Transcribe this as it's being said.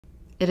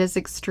It is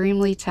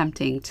extremely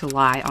tempting to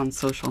lie on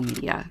social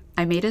media.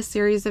 I made a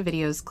series of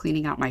videos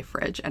cleaning out my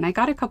fridge, and I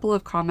got a couple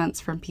of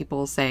comments from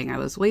people saying I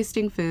was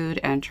wasting food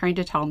and trying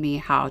to tell me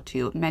how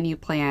to menu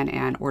plan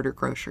and order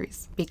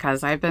groceries.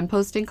 Because I've been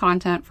posting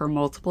content for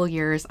multiple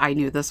years, I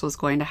knew this was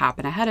going to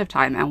happen ahead of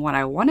time, and what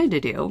I wanted to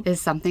do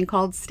is something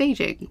called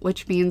staging,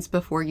 which means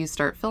before you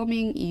start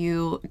filming,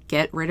 you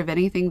get rid of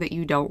anything that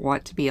you don't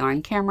want to be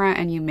on camera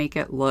and you make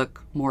it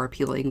look more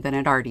appealing than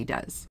it already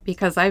does.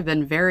 Because I've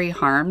been very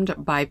harmed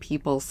by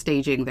people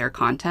staging their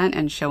content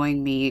and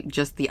showing me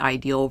just the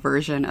ideal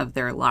version of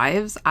their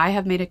lives, I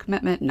have made a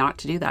commitment not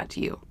to do that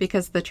to you.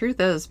 Because the truth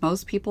is,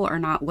 most people are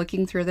not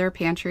looking through their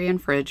pantry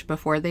and fridge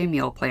before they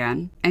meal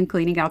plan and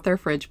cleaning out their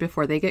fridge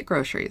before they get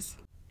groceries.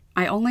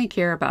 I only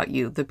care about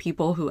you, the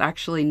people who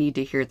actually need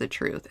to hear the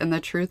truth. And the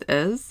truth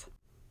is,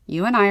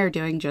 you and I are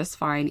doing just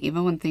fine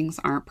even when things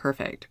aren't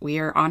perfect. We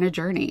are on a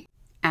journey.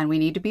 And we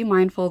need to be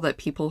mindful that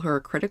people who are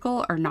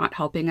critical are not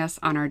helping us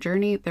on our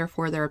journey,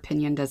 therefore their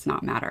opinion does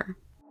not matter.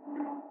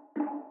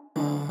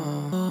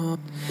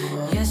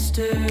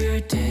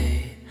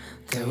 Yesterday,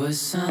 there was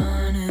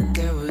sun and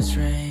there was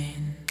rain.